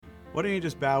Why don't you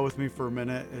just bow with me for a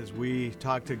minute as we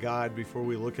talk to God before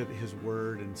we look at His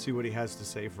Word and see what He has to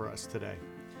say for us today.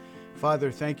 Father,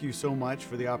 thank you so much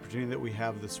for the opportunity that we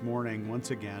have this morning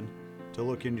once again to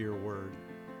look into your Word.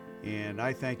 And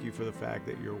I thank you for the fact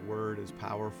that your Word is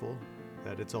powerful,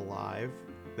 that it's alive,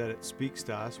 that it speaks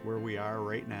to us where we are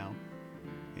right now,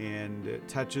 and it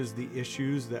touches the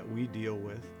issues that we deal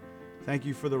with. Thank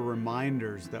you for the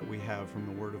reminders that we have from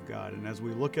the Word of God. And as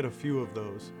we look at a few of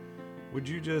those, would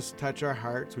you just touch our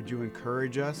hearts? Would you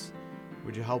encourage us?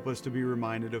 Would you help us to be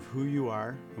reminded of who you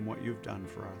are and what you've done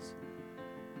for us?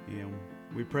 And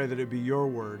we pray that it be your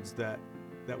words that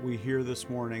we hear this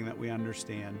morning, that we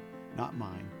understand, not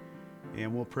mine.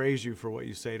 And we'll praise you for what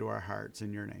you say to our hearts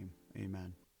in your name.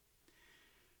 Amen.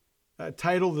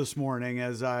 Title this morning,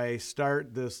 as I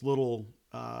start this little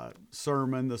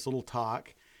sermon, this little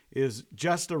talk, is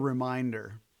Just a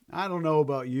Reminder. I don't know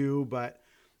about you, but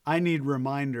I need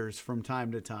reminders from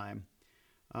time to time.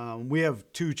 We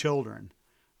have two children,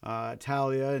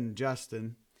 Talia and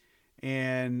Justin,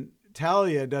 and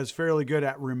Talia does fairly good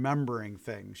at remembering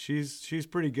things. She's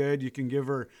pretty good. You can give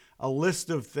her a list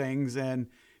of things, and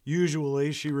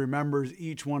usually she remembers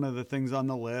each one of the things on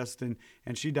the list, and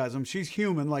she does them. She's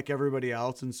human like everybody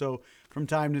else, and so from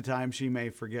time to time she may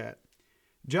forget.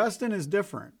 Justin is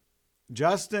different.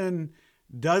 Justin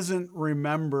doesn't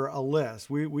remember a list.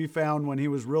 We found when he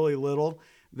was really little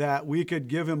that we could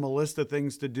give him a list of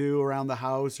things to do around the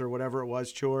house or whatever it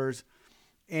was, chores,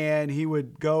 and he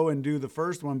would go and do the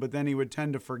first one, but then he would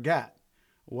tend to forget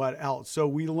what else. So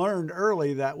we learned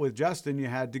early that with Justin, you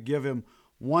had to give him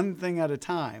one thing at a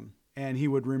time, and he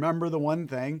would remember the one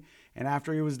thing, and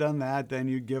after he was done that, then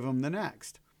you'd give him the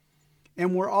next.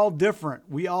 And we're all different.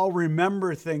 We all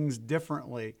remember things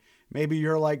differently. Maybe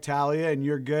you're like Talia and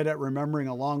you're good at remembering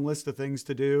a long list of things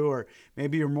to do, or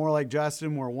maybe you're more like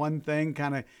Justin where one thing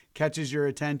kind of catches your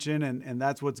attention and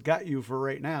that's what's got you for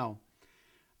right now.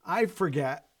 I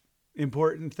forget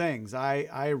important things.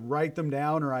 I write them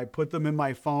down or I put them in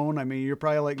my phone. I mean, you're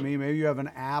probably like me. Maybe you have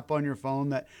an app on your phone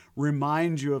that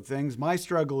reminds you of things. My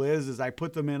struggle is I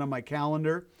put them in on my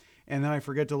calendar and then I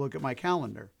forget to look at my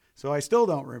calendar. So I still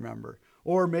don't remember.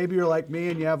 Or maybe you're like me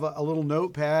and you have a little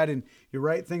notepad and you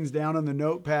write things down on the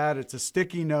notepad. It's a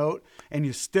sticky note and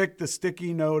you stick the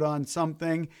sticky note on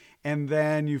something and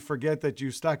then you forget that you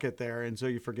stuck it there, and so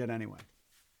you forget anyway.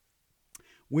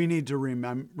 We need to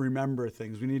remember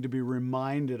things. We need to be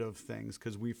reminded of things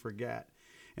because we forget.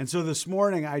 And so this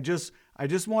morning, I just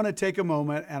want to take a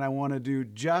moment and I want to do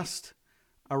just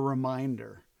a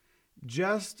reminder.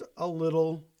 Just a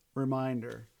little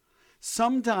reminder.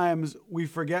 Sometimes we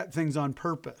forget things on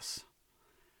purpose.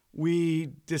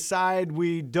 We decide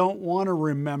we don't want to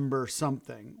remember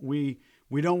something. We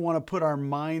don't want to put our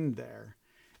mind there.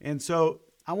 And so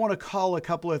I want to call a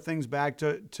couple of things back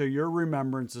to your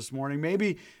remembrance this morning.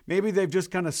 Maybe they've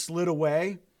just kind of slid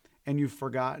away and you've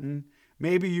forgotten.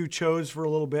 Maybe you chose for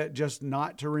a little bit just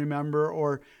not to remember,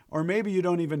 or maybe you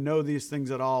don't even know these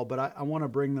things at all, but I want to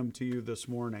bring them to you this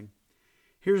morning.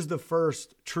 Here's the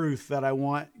first truth that I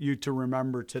want you to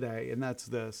remember today, and that's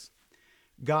this.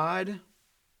 God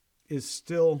is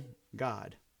still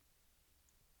God.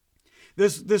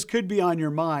 This could be on your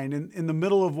mind in the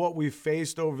middle of what we've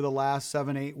faced over the last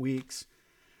 7-8 weeks.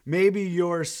 Maybe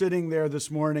you're sitting there this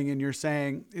morning and you're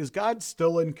saying, is God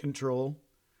still in control?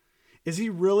 Is he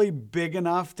really big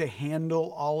enough to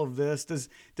handle all of this?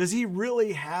 Does he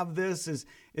really have this?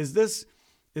 Is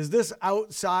this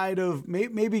outside of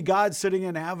maybe God's sitting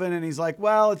in heaven and he's like,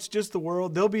 well, it's just the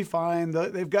world. They'll be fine.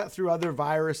 They've got through other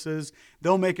viruses.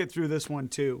 They'll make it through this one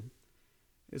too.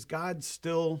 Is God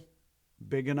still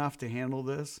big enough to handle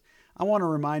this? I want to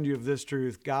remind you of this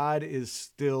truth. God is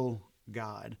still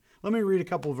God. Let me read a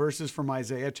couple verses from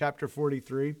Isaiah chapter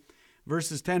 43,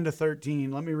 verses 10 to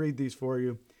 13. Let me read these for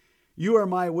you. You are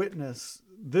my witness.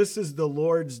 This is the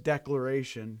Lord's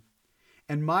declaration.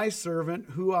 And my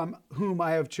servant whom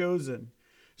I have chosen,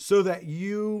 so that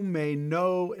you may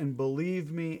know and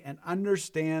believe me and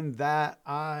understand that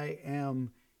I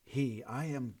am he. I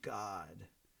am God.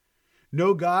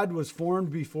 No God was formed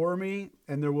before me,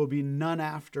 and there will be none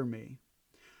after me.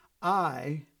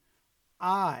 I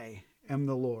am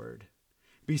the Lord.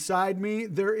 Beside me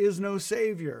there is no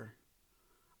Savior.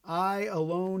 I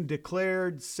alone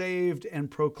declared, saved,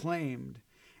 and proclaimed,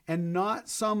 and not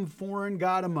some foreign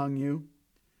God among you.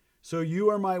 So you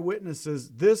are my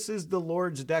witnesses. This is the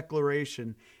Lord's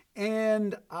declaration,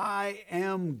 and I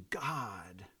am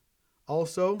God.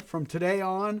 Also, from today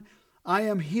on, I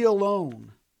am he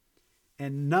alone,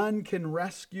 and none can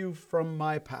rescue from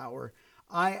my power.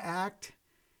 I act,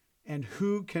 and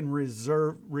who can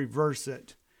reverse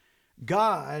it?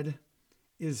 God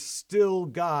is still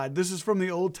God. This is from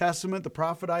the Old Testament, the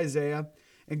prophet Isaiah.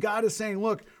 And God is saying,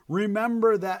 look,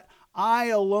 remember that I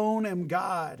alone am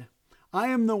God. I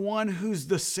am the one who's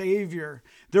the Savior.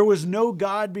 There was no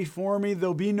God before me.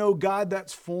 There'll be no God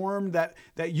that's formed, that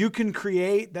you can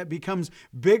create, that becomes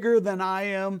bigger than I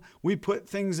am. We put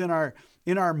things in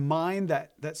our mind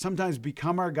that sometimes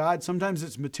become our God. Sometimes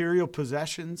it's material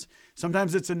possessions.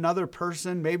 Sometimes it's another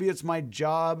person. Maybe it's my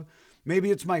job.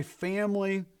 Maybe it's my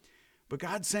family. But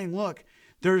God's saying, look,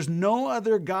 there's no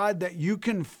other God that you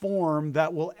can form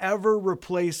that will ever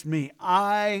replace me.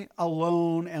 I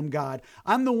alone am God.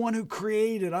 I'm the one who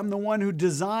created. I'm the one who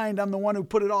designed. I'm the one who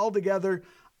put it all together.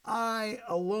 I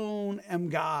alone am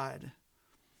God.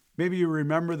 Maybe you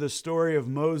remember the story of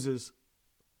Moses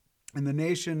and the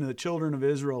nation, the children of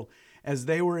Israel, as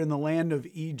they were in the land of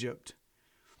Egypt.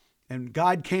 And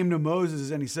God came to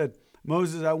Moses and he said,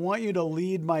 Moses, I want you to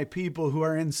lead my people who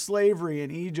are in slavery in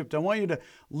Egypt. I want you to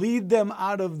lead them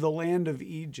out of the land of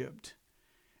Egypt.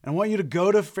 And I want you to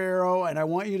go to Pharaoh and I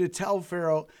want you to tell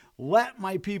Pharaoh, let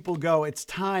my people go. It's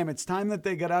time. It's time that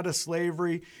they get out of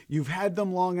slavery. You've had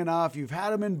them long enough. You've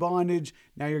had them in bondage.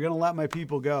 Now you're going to let my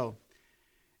people go.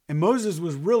 And Moses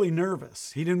was really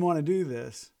nervous. He didn't want to do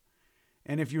this.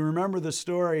 And if you remember the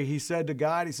story, he said to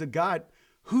God, God,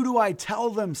 who do I tell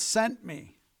them sent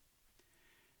me?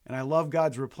 And I love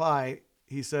God's reply.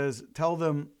 He says, tell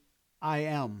them, I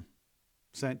am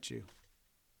sent you.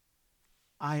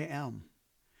 I am.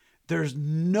 There's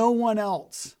no one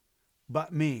else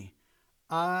but me.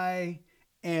 I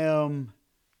am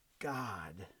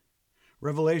God.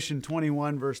 Revelation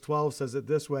 21 verse 12 says it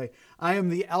this way. I am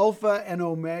the Alpha and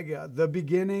Omega, the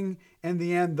beginning and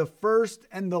the end, the first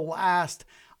and the last.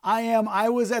 I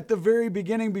was at the very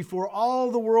beginning before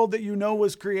all the world that you know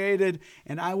was created,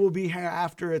 and I will be here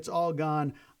after it's all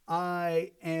gone.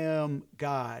 I am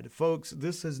God. Folks,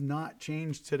 this has not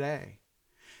changed today.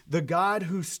 The God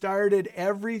who started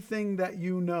everything that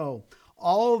you know,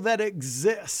 all that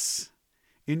exists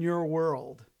in your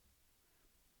world,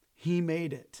 he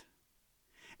made it.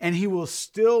 And he will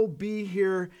still be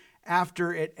here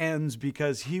after it ends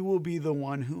because he will be the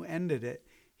one who ended it.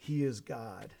 He is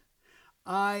God.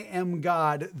 I am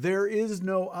God. There is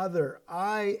no other.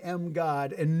 I am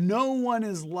God, and no one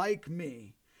is like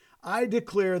me. I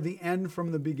declare the end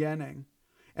from the beginning,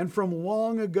 and from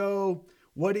long ago,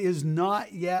 what is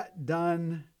not yet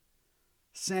done,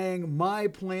 saying, my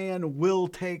plan will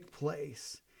take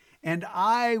place, and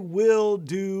I will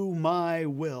do my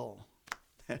will.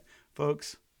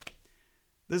 Folks,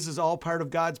 this is all part of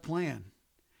God's plan.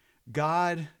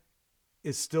 God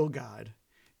is still God.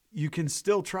 You can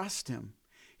still trust him.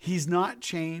 He's not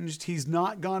changed. He's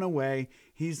not gone away.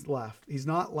 He's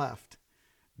not left.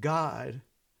 God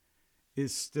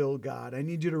is still God. I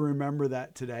need you to remember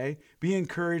that today. Be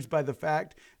encouraged by the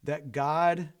fact that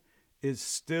God is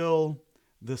still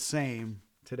the same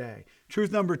today.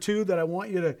 Truth number 2 that I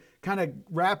want you to kind of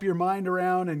wrap your mind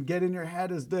around and get in your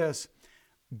head is this.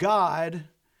 God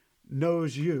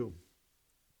knows you.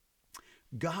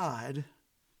 God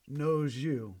knows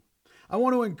you. I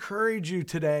want to encourage you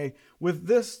today with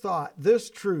this thought, this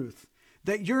truth,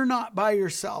 that you're not by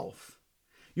yourself.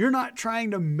 You're not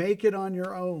trying to make it on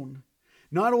your own.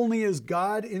 Not only is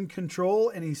God in control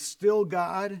and he's still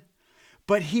God,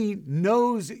 but he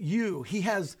knows you. He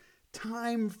has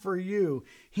time for you.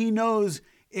 He knows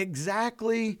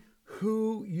exactly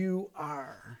who you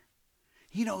are.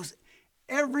 He knows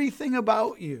everything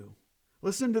about you.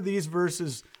 Listen to these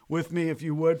verses with me, if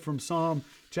you would, from Psalm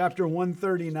chapter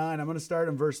 139. I'm going to start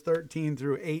in verse 13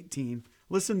 through 18.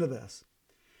 Listen to this.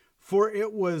 For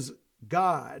it was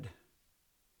God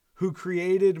who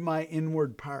created my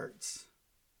inward parts.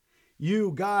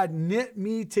 You, God, knit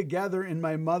me together in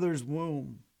my mother's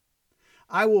womb.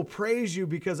 I will praise you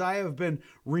because I have been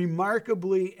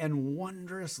remarkably and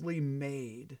wondrously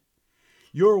made.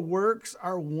 Your works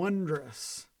are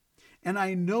wondrous, and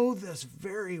I know this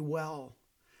very well.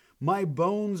 My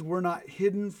bones were not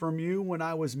hidden from you when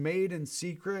I was made in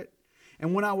secret,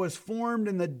 and when I was formed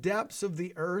in the depths of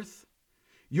the earth.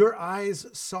 Your eyes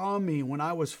saw me when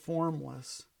I was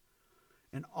formless,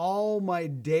 and all my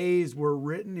days were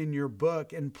written in your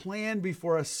book and planned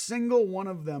before a single one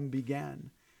of them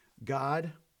began.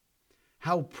 God,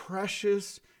 how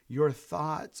precious your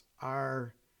thoughts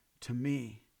are to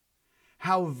me.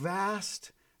 How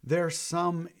vast their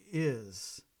sum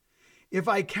is. If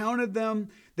I counted them,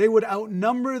 they would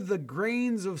outnumber the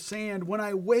grains of sand. When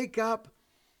I wake up,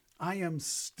 I am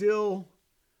still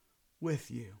with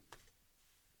you.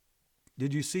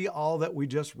 Did you see all that we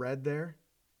just read there?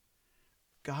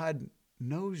 God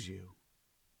knows you.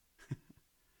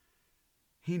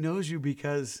 He knows you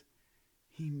because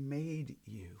He made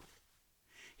you.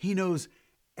 He knows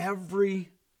every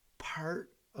part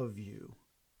of you.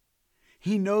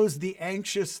 He knows the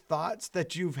anxious thoughts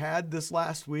that you've had this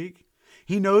last week.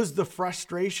 He knows the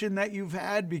frustration that you've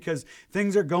had because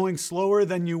things are going slower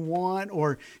than you want,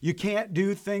 or you can't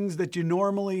do things that you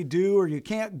normally do, or you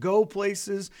can't go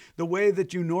places the way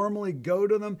that you normally go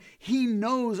to them. He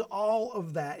knows all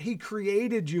of that. He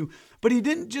created you, but he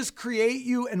didn't just create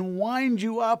you and wind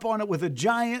you up on it with a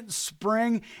giant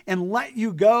spring and let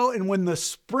you go. And when the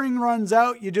spring runs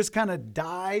out, you just kind of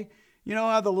die. You know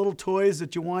how the little toys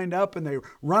that you wind up and they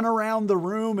run around the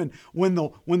room, and when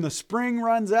the spring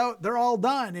runs out, they're all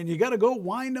done and you got to go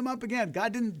wind them up again.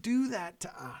 God didn't do that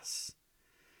to us.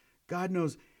 God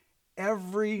knows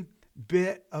every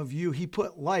bit of you. He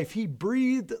put life, he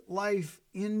breathed life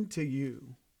into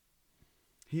you.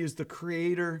 He is the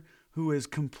creator who is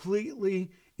completely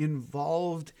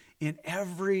involved in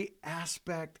every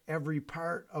aspect, every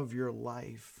part of your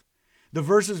life. The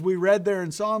verses we read there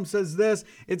in Psalm says this.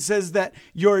 It says that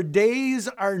your days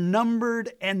are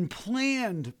numbered and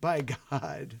planned by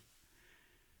God.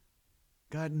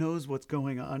 God knows what's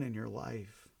going on in your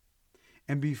life.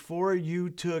 And before you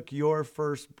took your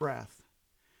first breath,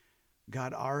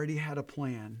 God already had a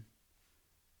plan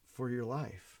for your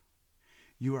life.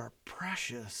 You are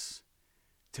precious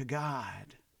to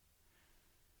God.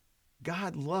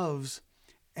 God loves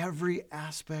every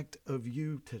aspect of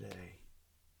you today.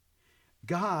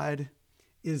 God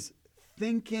is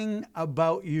thinking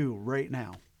about you right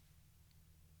now.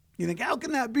 You think, how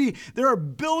can that be? There are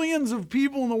billions of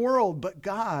people in the world, but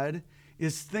God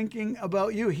is thinking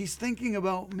about you. He's thinking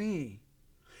about me.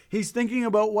 He's thinking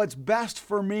about what's best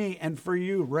for me and for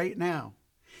you right now.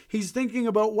 He's thinking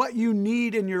about what you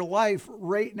need in your life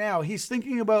right now. He's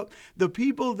thinking about the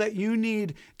people that you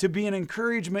need to be an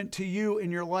encouragement to you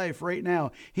in your life right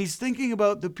now. He's thinking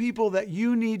about the people that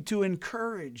you need to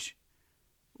encourage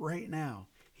right now.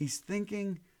 He's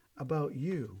thinking about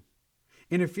you.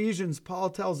 In Ephesians,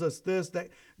 Paul tells us this, that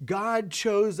God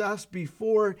chose us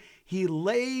before he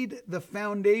laid the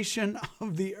foundation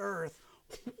of the earth.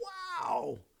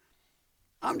 Wow!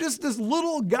 I'm just this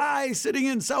little guy sitting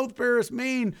in South Paris,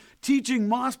 Maine, teaching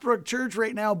Mossbrook Church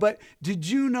right now, but did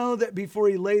you know that before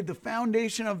he laid the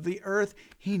foundation of the earth,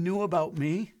 he knew about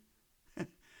me?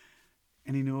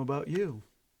 And he knew about you.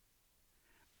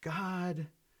 God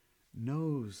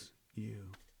knows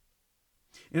you.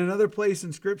 In another place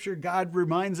in Scripture, God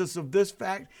reminds us of this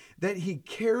fact that he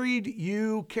carried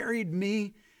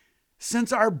me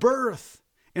since our birth.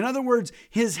 In other words,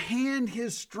 his hand,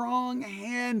 his strong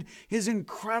hand, his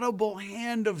incredible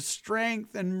hand of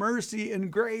strength and mercy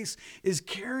and grace is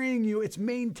carrying you. It's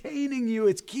maintaining you.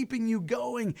 It's keeping you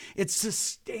going. It's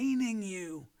sustaining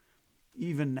you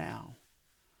even now.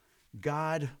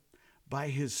 God, by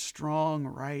his strong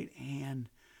right hand,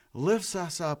 lifts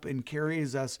us up and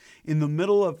carries us in the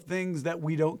middle of things that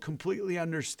we don't completely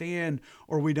understand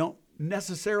or we don't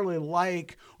necessarily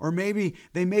like, or maybe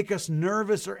they make us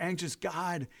nervous or anxious.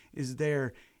 God is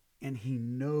there and he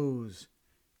knows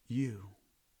you.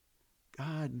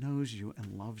 God knows you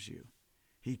and loves you.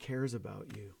 He cares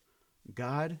about you.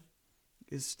 God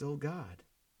is still God.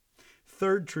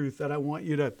 Third truth that I want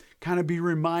you to kind of be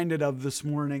reminded of this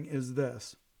morning is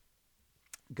this.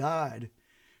 God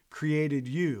created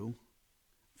you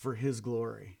for his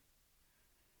glory.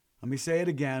 Let me say it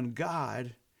again.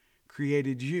 God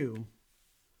created you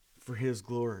for his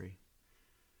glory.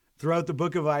 Throughout the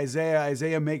book of Isaiah,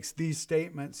 Isaiah makes these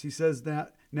statements. He says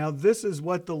that, now this is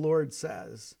what the Lord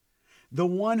says. The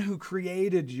one who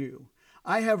created you,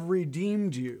 I have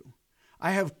redeemed you.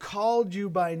 I have called you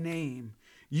by name.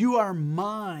 You are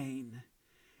mine.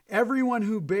 Everyone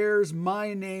who bears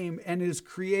my name and is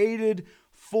created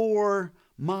for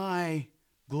my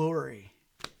glory.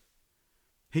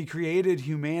 He created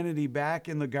humanity back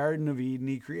in the Garden of Eden.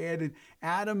 He created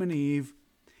Adam and Eve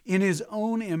in his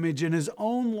own image, in his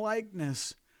own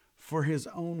likeness, for his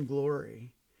own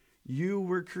glory. You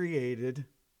were created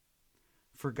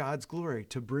for God's glory,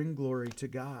 to bring glory to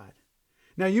God.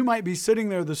 Now, you might be sitting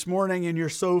there this morning in your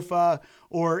sofa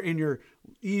or in your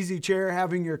easy chair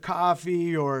having your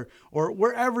coffee or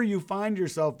wherever you find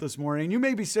yourself this morning. You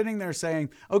may be sitting there saying,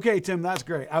 okay, Tim, that's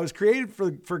great. I was created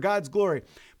for God's glory.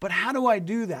 But how do I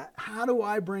do that? How do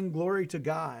I bring glory to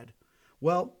God?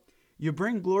 Well, you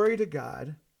bring glory to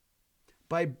God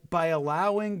by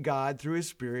allowing God through his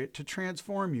Spirit to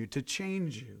transform you, to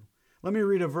change you. Let me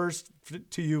read a verse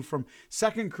to you from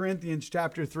 2 Corinthians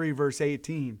chapter 3, verse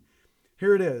 18.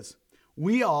 Here it is.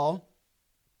 We all,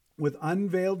 with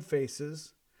unveiled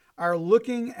faces, are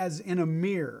looking as in a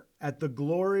mirror at the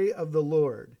glory of the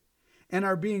Lord, and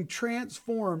are being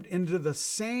transformed into the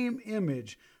same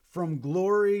image from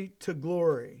glory to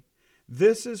glory.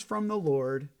 This is from the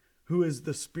Lord, who is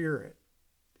the Spirit.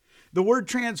 The word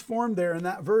transformed there in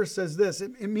that verse says this.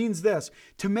 It means this: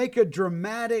 to make a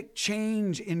dramatic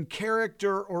change in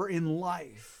character or in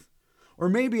life. Or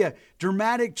maybe a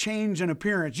dramatic change in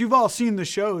appearance. You've all seen the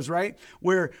shows, right?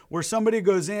 Where somebody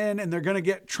goes in and they're going to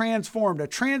get transformed. A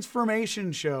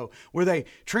transformation show where they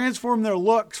transform their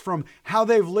looks from how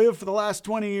they've lived for the last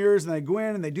 20 years. And they go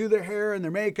in and they do their hair and their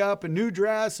makeup and new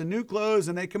dress and new clothes.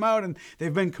 And they come out and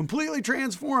they've been completely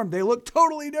transformed. They look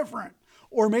totally different.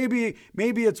 Or maybe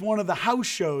it's one of the house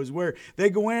shows where they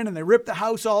go in and they rip the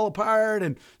house all apart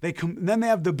and then they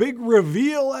have the big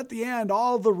reveal at the end,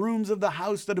 all the rooms of the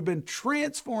house that have been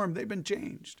transformed, they've been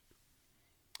changed.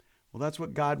 Well, that's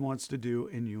what God wants to do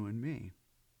in you and me.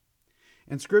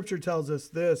 And Scripture tells us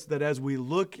this, that as we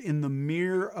look in the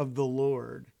mirror of the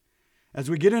Lord, as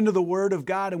we get into the Word of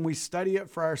God and we study it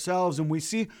for ourselves and we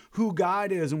see who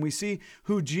God is and we see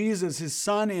who Jesus, His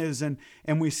Son, is and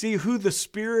we see who the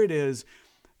Spirit is,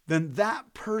 then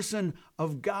that person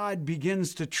of God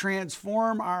begins to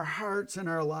transform our hearts and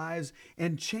our lives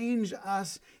and change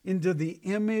us into the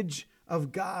image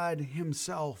of God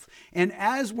Himself. And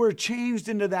as we're changed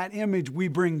into that image, we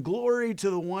bring glory to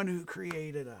the one who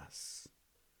created us.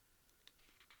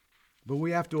 But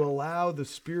we have to allow the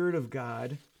Spirit of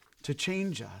God to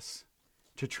change us,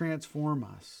 to transform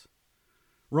us.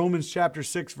 Romans chapter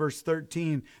 6, verse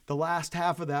 13, the last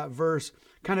half of that verse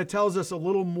kind of tells us a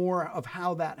little more of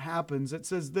how that happens. It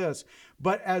says this: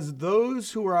 but as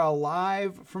those who are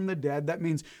alive from the dead, that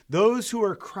means those who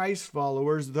are Christ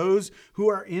followers, those who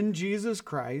are in Jesus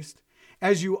Christ,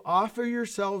 as you offer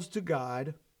yourselves to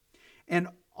God and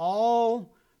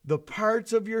all the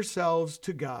parts of yourselves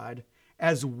to God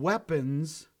as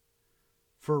weapons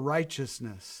for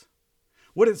righteousness.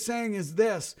 What it's saying is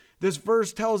this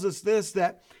verse tells us this,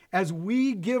 that as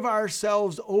we give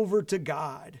ourselves over to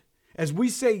God, as we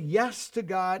say yes to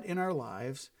God in our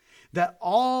lives, that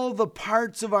all the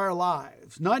parts of our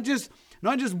lives, not just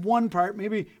one part,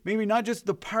 maybe not just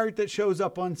the part that shows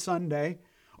up on Sunday,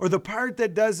 or the part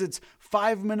that does its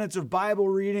 5 minutes of Bible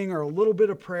reading or a little bit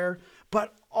of prayer,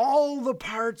 but all the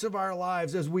parts of our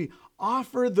lives, as we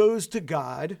offer those to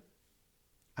God,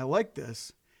 I like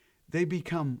this, they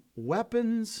become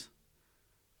weapons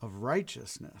of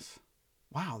righteousness.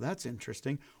 Wow, that's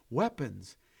interesting.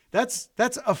 Weapons. That's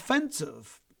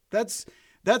offensive. That's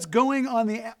going on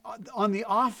the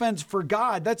offense for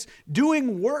God. That's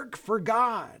doing work for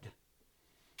God.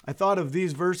 I thought of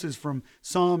these verses from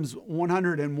Psalms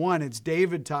 101. It's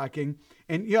David talking,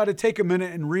 and you ought to take a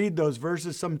minute and read those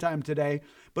verses sometime today.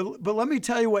 But let me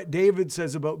tell you what David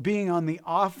says about being on the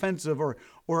offensive or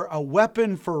a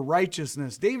weapon for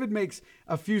righteousness. David makes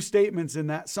a few statements in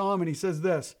that psalm, and he says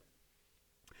this: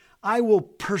 I will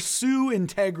pursue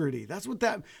integrity. That's what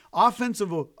that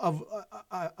offensive of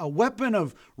a weapon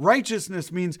of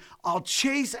righteousness means. I'll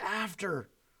chase after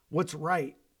what's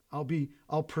right.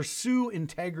 I'll pursue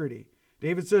integrity.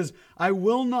 David says, I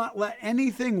will not let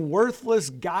anything worthless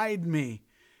guide me.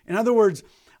 In other words,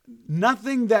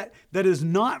 nothing that is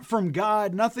not from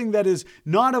God, nothing that is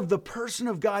not of the person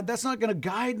of God, that's not going to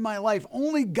guide my life.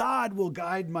 Only God will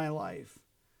guide my life.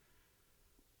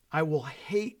 I will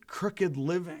hate crooked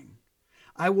living.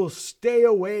 I will stay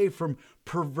away from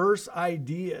perverse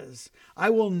ideas. I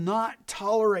will not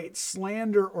tolerate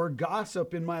slander or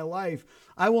gossip in my life.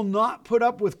 I will not put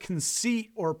up with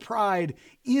conceit or pride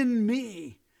in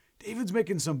me. David's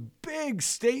making some big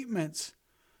statements,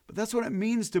 but that's what it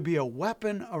means to be a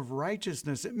weapon of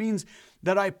righteousness. It means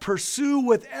that I pursue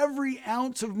with every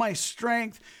ounce of my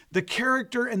strength the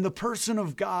character and the person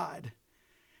of God.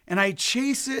 And I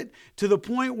chase it to the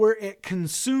point where it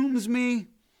consumes me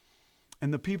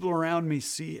and the people around me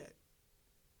see it.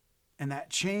 And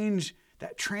that change,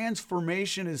 that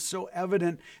transformation is so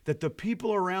evident that the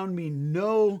people around me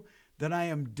know that I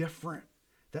am different,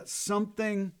 that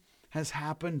something has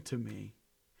happened to me.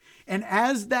 And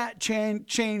as that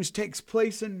change takes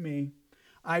place in me,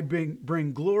 I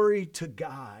bring glory to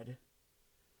God.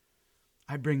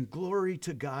 I bring glory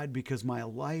to God because my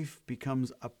life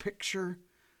becomes a picture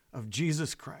of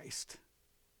Jesus Christ.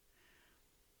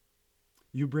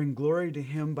 You bring glory to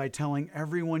Him by telling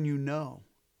everyone you know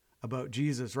about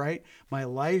Jesus, right? My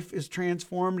life is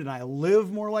transformed and I live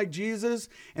more like Jesus.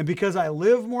 And because I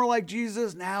live more like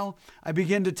Jesus, now I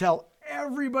begin to tell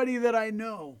everybody that I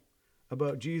know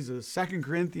about Jesus. 2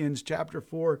 Corinthians chapter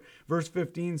 4, verse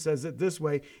 15 says it this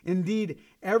way: indeed,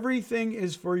 everything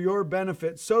is for your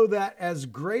benefit, so that as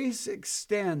grace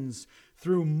extends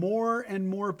through more and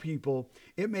more people,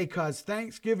 it may cause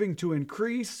thanksgiving to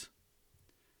increase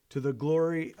to the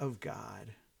glory of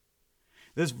God.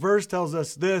 This verse tells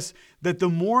us this, that the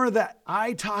more that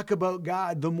I talk about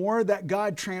God, the more that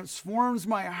God transforms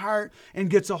my heart and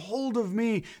gets a hold of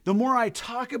me, the more I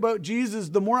talk about Jesus,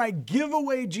 the more I give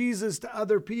away Jesus to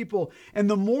other people. And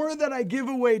the more that I give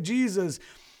away Jesus,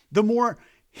 the more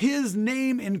his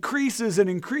name increases and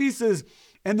increases,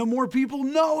 and the more people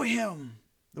know him,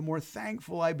 the more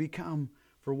thankful I become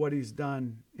for what he's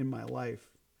done in my life.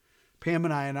 Pam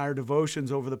and I, in our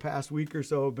devotions over the past week or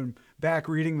so, have been back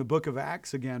reading the book of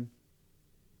Acts again.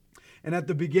 And at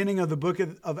the beginning of the book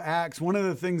of Acts, one of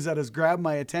the things that has grabbed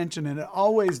my attention, and it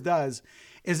always does,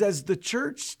 is as the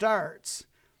church starts,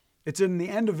 it's in the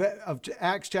end of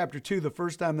Acts chapter 2, the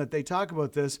first time that they talk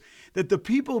about this, that the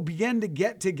people begin to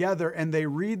get together and they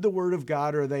read the word of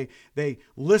God, or they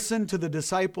listen to the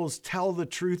disciples tell the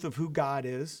truth of who God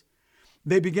is.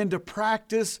 They begin to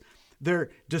practice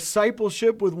their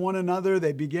discipleship with one another.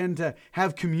 They begin to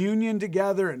have communion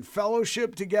together and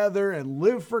fellowship together and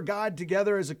live for God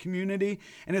together as a community.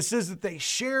 And it says that they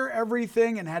share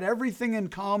everything and had everything in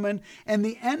common. And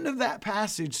the end of that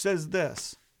passage says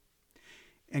this,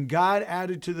 and God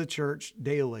added to the church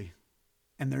daily,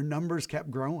 and their numbers kept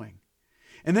growing.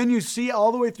 And then you see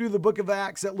all the way through the book of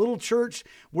Acts that little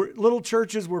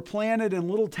churches were planted in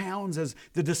little towns as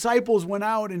the disciples went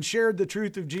out and shared the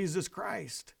truth of Jesus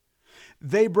Christ.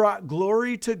 They brought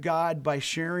glory to God by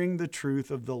sharing the truth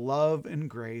of the love and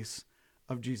grace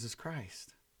of Jesus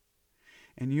Christ.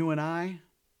 And you and I,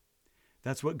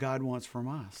 that's what God wants from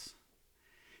us.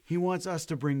 He wants us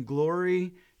to bring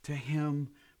glory to him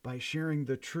by sharing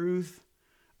the truth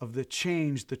of the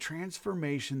change, the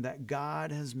transformation that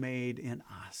God has made in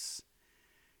us.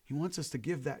 He wants us to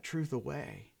give that truth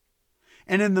away.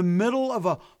 And in the middle of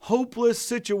a hopeless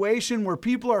situation where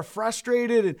people are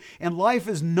frustrated and life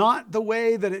is not the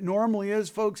way that it normally is,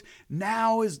 folks,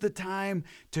 now is the time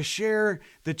to share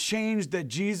the change that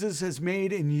Jesus has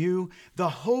made in you, the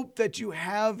hope that you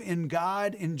have in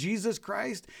God, in Jesus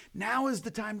Christ. Now is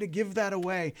the time to give that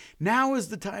away. Now is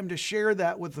the time to share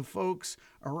that with the folks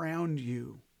around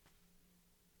you.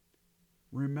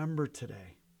 Remember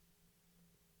today,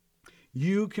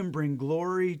 you can bring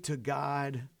glory to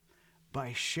God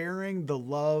by sharing the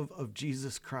love of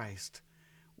Jesus Christ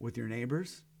with your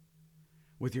neighbors,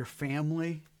 with your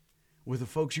family, with the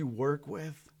folks you work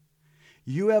with.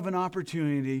 You have an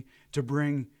opportunity to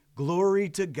bring glory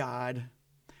to God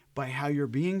by how you're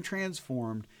being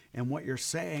transformed and what you're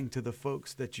saying to the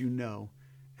folks that you know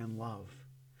and love.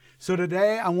 So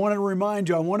today, I want to remind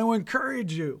you, I want to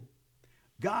encourage you,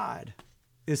 God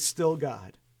is still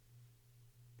God.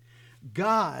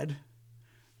 God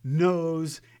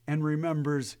knows and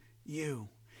remembers you.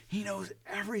 He knows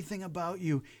everything about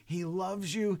you. He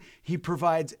loves you. He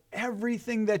provides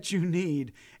everything that you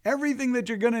need. Everything that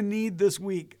you're going to need this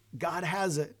week, God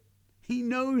has it. He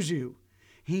knows you.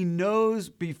 He knows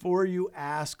before you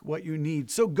ask what you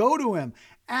need. So go to him.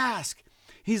 Ask.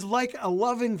 He's like a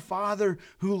loving father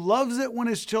who loves it when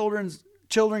his children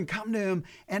come to him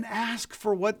and ask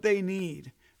for what they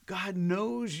need. God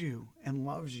knows you and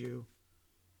loves you.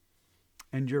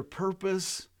 And your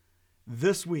purpose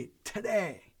this week,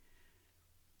 today,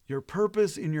 your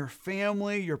purpose in your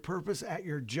family, your purpose at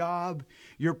your job,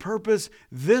 your purpose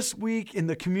this week in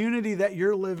the community that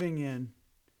you're living in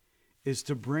is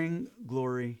to bring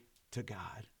glory to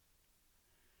God.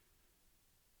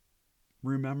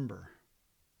 Remember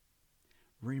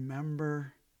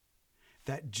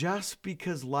that just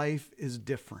because life is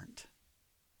different,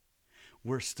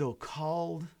 we're still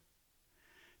called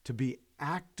to be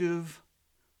active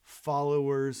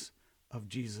followers of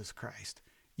Jesus Christ.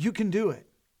 You can do it.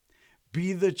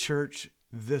 Be the church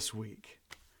this week.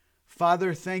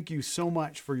 Father, thank you so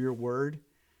much for your word.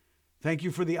 Thank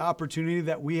you for the opportunity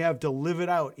that we have to live it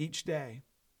out each day.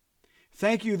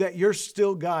 Thank you that you're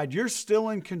still God. You're still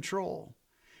in control.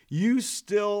 You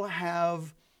still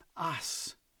have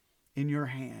us in your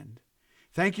hand.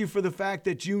 Thank you for the fact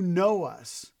that you know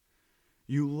us.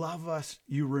 You love us.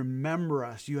 You remember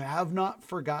us. You have not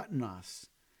forgotten us.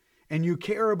 And you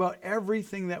care about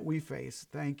everything that we face.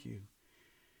 Thank you.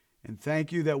 And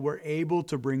thank you that we're able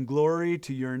to bring glory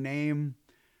to your name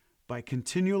by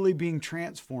continually being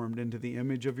transformed into the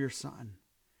image of your Son.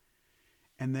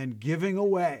 And then giving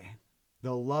away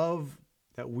the love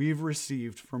that we've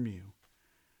received from you.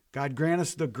 God, grant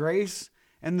us the grace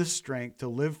and the strength to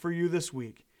live for you this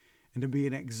week and to be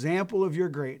an example of your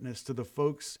greatness to the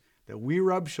folks that we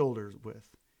rub shoulders with.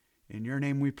 In your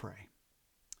name we pray.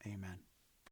 Amen.